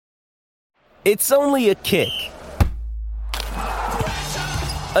It's only a kick,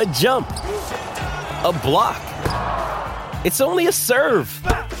 a jump, a block. It's only a serve.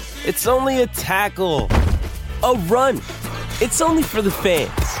 It's only a tackle, a run. It's only for the fans.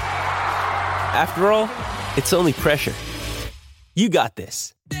 After all, it's only pressure. You got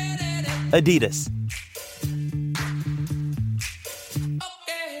this. Adidas.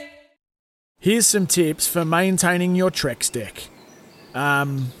 Here's some tips for maintaining your Trex deck.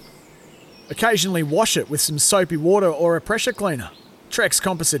 Occasionally wash it with some soapy water or a pressure cleaner. Trex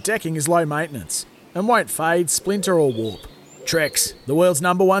composite decking is low maintenance and won't fade, splinter or warp. Trex, the world's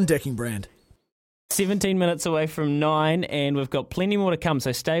 #1 decking brand. 17 minutes away from 9 and we've got plenty more to come,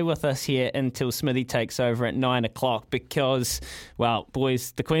 so stay with us here until Smithy takes over at 9 o'clock because, well,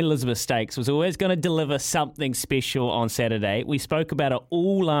 boys, the Queen Elizabeth Stakes was always going to deliver something special on Saturday. We spoke about it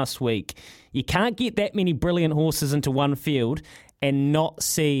all last week. You can't get that many brilliant horses into one field and not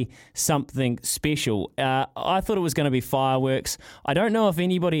see something special. I thought it was going to be fireworks. I don't know if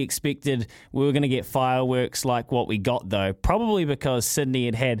anybody expected we were going to get fireworks like what we got, though. Probably because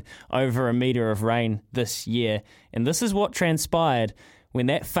Sydney had over a metre of rain this year. And this is what transpired when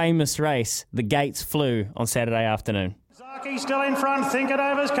that famous race, the gates flew on Saturday afternoon. Zaki still in front. Think It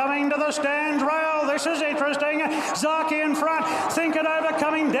Over's coming to the stands rail. This is interesting. Zaki in front. Think It Over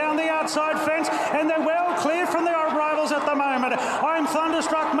coming down the outside fence, and they're well clear from the rivals at the moment. I'm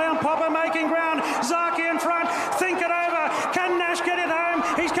Thunderstruck, Mount Popper making ground. Zaki in front. Think It Over. Can Nash get it home?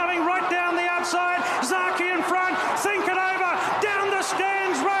 He's coming right down the outside. Zaki in front. Think It Over down the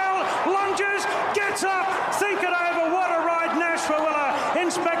stands rail. Lunges, gets up. Think It Over. What a ride, Nash Rawiller in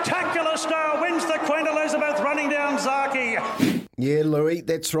spectacular style wins the Queen Elizabeth, running down Zaki. Yeah, Louis,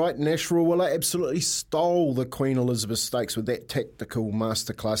 that's right. Nash Rawiller absolutely stole the Queen Elizabeth Stakes with that tactical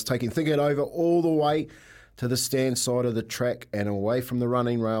masterclass, taking Think It Over all the way to the stand side of the track and away from the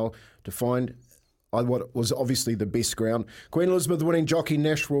running rail to find what was obviously the best ground. Queen Elizabeth winning jockey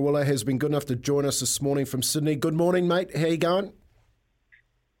Nash Rawiller has been good enough to join us this morning from Sydney. Good morning, mate. How you going?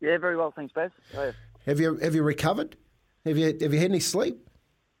 Yeah, very well, thanks, Baz. Have you recovered? Have you had any sleep?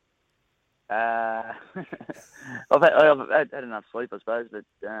 I've had enough sleep, I suppose, but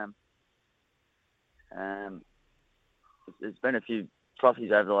there's been a few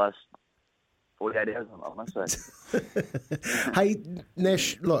trophies over the last 48 hours, I must say. Hey,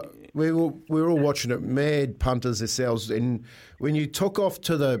 Nash, look, we were all watching it, mad punters ourselves, and when you took off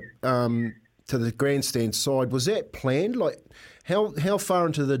to the grandstand side, was that planned? Like, how far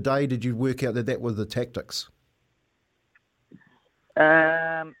into the day did you work out that were the tactics?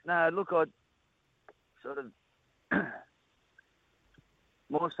 No, look, I sort of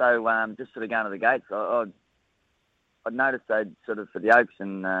more so just sort of going to the gates. I'd noticed they'd sort of for the Oaks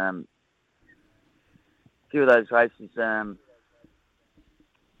and a few of those races,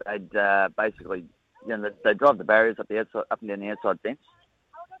 they'd basically, you know, they drive the barriers up and down the outside fence,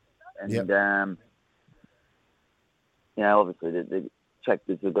 and Yep. You know, obviously the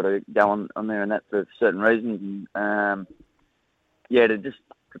tractors have got to go on there and that for certain reasons, and to just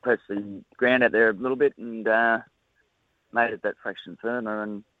compress the ground out there a little bit and made it that fraction firmer.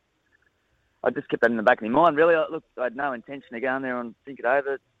 And I just kept that in the back of my mind, really. I had no intention of going there and think it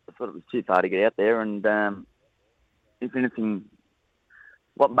over. I thought it was too far to get out there. And if anything,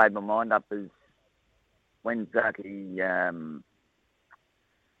 what made my mind up is when Zaki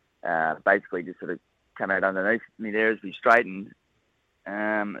basically just sort of came out underneath me there as we straightened,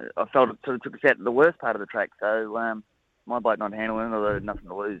 I felt it sort of took us out to the worst part of the track. So my bloke not handling it, I had nothing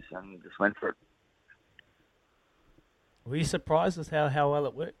to lose and just went for it. Were you surprised with how well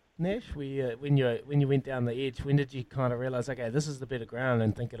it worked, Nash? When you went down the edge, when did you kind of realise, okay, this is the better ground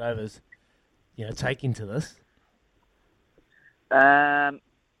and Think It Over's, taking to this?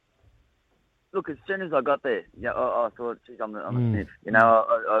 Look, as soon as I got there, I thought, geez, I'm the sniff.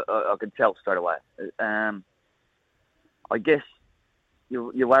 I could tell straight away. I guess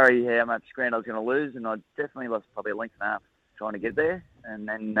you worry how much ground I was going to lose, and I definitely lost probably a length and a half trying to get there. And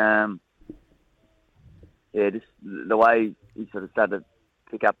then, just the way he sort of started to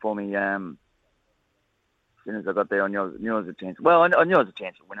pick up for me, as soon as I got there, I knew there was a chance. Well, I knew there was a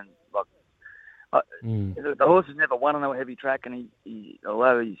chance of winning. The horse has never won on a heavy track, and he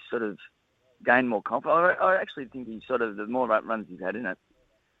although he's sort of gained more confidence, I actually think he sort of, the more runs he's had in it,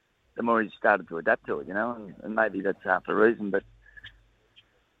 the more he's started to adapt to it, and maybe that's half the reason, but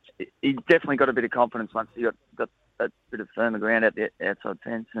he definitely got a bit of confidence once he got that bit of firmer ground out the outside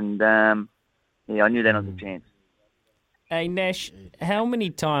fence, and I knew then was a chance. Hey Nash, how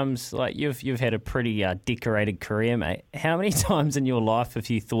many times, like you've had a pretty decorated career, mate? How many times in your life have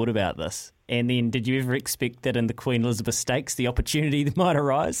you thought about this? And then did you ever expect that in the Queen Elizabeth Stakes, the opportunity that might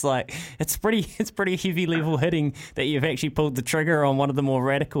arise? Like, it's pretty heavy level hitting that you've actually pulled the trigger on one of the more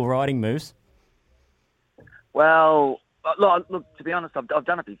radical riding moves. Well, look, to be honest, I've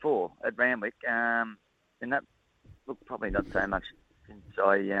done it before at Randwick, and that, look, probably not so much since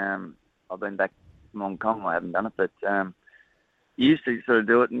I've been back from Hong Kong. I haven't done it, but you used to sort of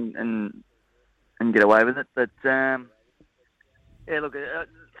do it and get away with it. But yeah, look,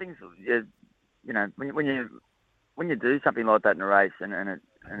 things, you know, when you do something like that in a race and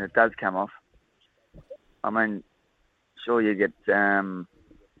it does come off, I mean, sure you get to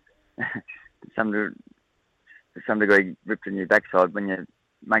some degree ripped in your backside when you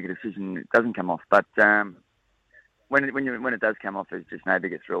make a decision it doesn't come off. But when it does come off, it's just no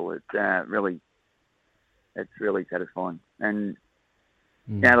bigger thrill. It's really satisfying. And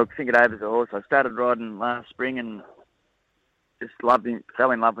now, look, Think It Over as a horse. I started riding last spring and just loved him, fell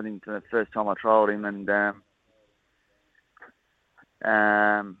in love with him for the first time I trialled him, and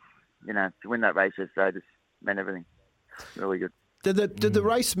you know, to win that race yesterday just meant everything. Really good. Did the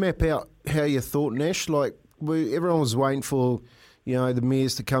race map out how you thought, Nash? Like, everyone was waiting for, you know, the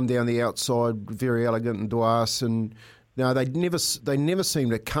mares to come down the outside, Very Elegant and Duas, and no, they never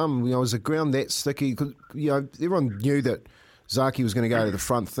seemed to come. You know, was the ground that sticky? Cause, you know, everyone knew that Zaki was going to go to the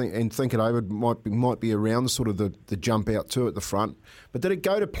front and Think It Over might be around sort of the jump out too at the front. But did it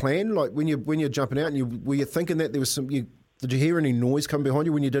go to plan? Like when you're jumping out, and were you thinking that there was some? Did you hear any noise come behind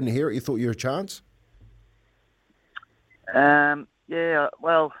you when you didn't hear it? You thought you were a chance? Yeah,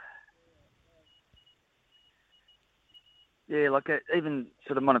 well, yeah, like even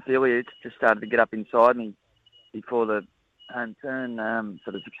sort of Montefilia just started to get up inside me before the home turn,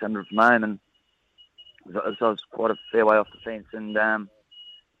 sort of 600 from home, and so I was quite a fair way off the fence, and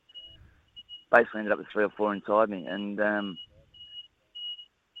basically ended up with 3 or 4 inside me. And I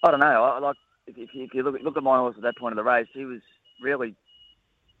don't know. I like if you look at my horse at that point of the race, he was really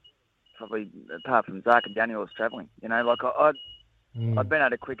probably, apart from Zark and Daniel, was travelling. You know, like I'd been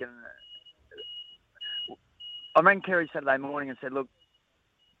able to quicken. I rang Kerry Saturday morning and said, look,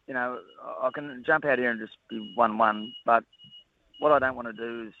 you know, I can jump out here and just be 1-1, but what I don't want to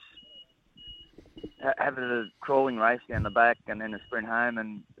do is have a crawling race down the back and then a sprint home,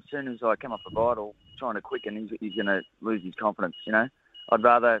 and as soon as I come off the bridle trying to quicken, he's going to lose his confidence, you know. I'd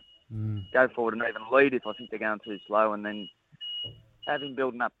rather go forward and even lead if I think they're going too slow, and then have him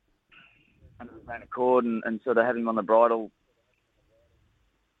building up under the main accord and sort of have him on the bridle,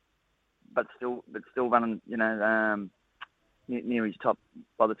 but still running, you know, near his top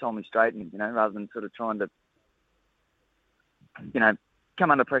by the time we straighten, you know, rather than sort of trying to, you know, come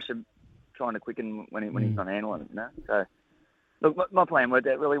under pressure trying to quicken when he's not handling it, you know. So, look, my plan worked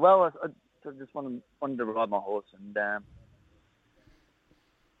out really well. I sort of just wanted to ride my horse, and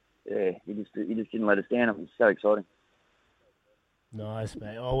yeah, he just didn't let us down. It was so exciting. Nice,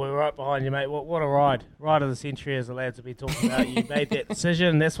 mate. Oh, we're right behind you, mate. What a ride. Ride of the century, as the lads will be talking about. You made that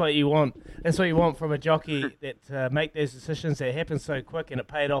decision. That's what you want. That's what you want from a jockey, that make those decisions that happen so quick, and it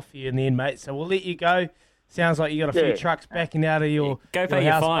paid off for you in the end, mate. So we'll let you go. Sounds like you got a few trucks backing out of your Go pay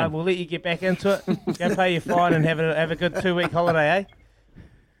your house. your fine. We'll let you get back into it. Go pay your fine and have a good 2-week holiday, eh?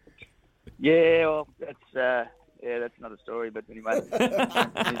 Yeah, well, that's another story. But anyway, you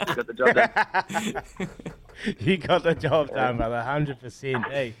got the job done. You got the job done, brother.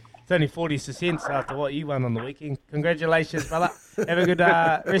 100%. Hey, it's only 40 cents after what you won on the weekend. Congratulations, brother. Have a good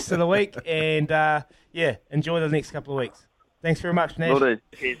rest of the week, and yeah, enjoy the next couple of weeks. Thanks very much, Nash. Will do.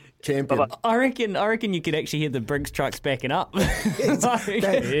 Cheers. Champion. Bye-bye. I reckon you could actually hear the Briggs trucks backing up. They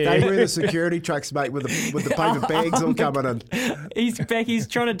were the security trucks, mate, with the paper bags all coming in. He's back. He's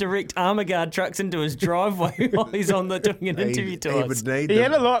trying to direct armour guard trucks into his driveway while he's doing an interview to He us. would need He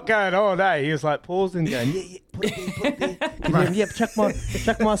them. had a lot going on, eh? He was like pausing, going, yeah, put it there. Yep,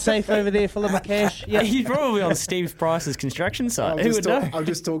 chuck my safe over there full of my cash. Yeah. He's probably on Steve Price's construction site. Who would know? I'm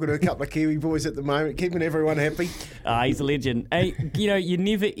just talking to a couple of Kiwi boys at the moment, keeping everyone happy. He's a legend. Hey, you know, you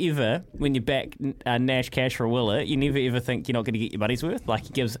never ever, when you back Nash Cash for Willa, you never ever think you're not going to get your money's worth. Like, he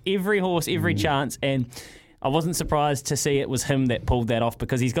gives every horse every chance, and I wasn't surprised to see it was him that pulled that off,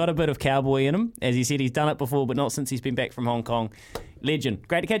 because he's got a bit of cowboy in him. As he said, he's done it before, but not since he's been back from Hong Kong. Legend.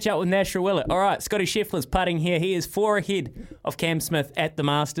 Great to catch up with Nash Rawiller. All right, Scotty Scheffler's putting here. He is 4 ahead of Cam Smith at the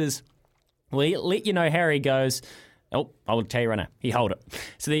Masters. We'll let you know how he goes. Oh, I'll tell you right now. He hold it.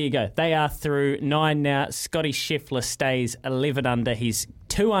 So there you go. They are through 9 now. Scotty Scheffler stays 11 under. He's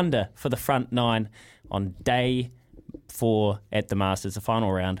 2 under for the front 9 on day 4 at the Masters, the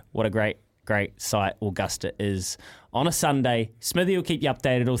final round. What a great sight Augusta is on a Sunday. Smithy will keep you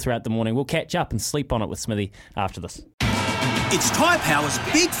updated all throughout the morning. We'll catch up and sleep on it with Smithy after this. It's Tyre Power's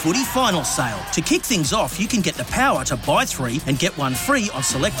Big Footy Final Sale. To kick things off, you can get the power to buy 3 and get 1 free on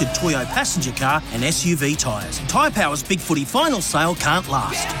selected Toyo passenger car and SUV tyres. Tyre Power's Big Footy Final Sale can't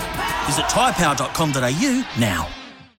last. Visit tyrepower.com.au now.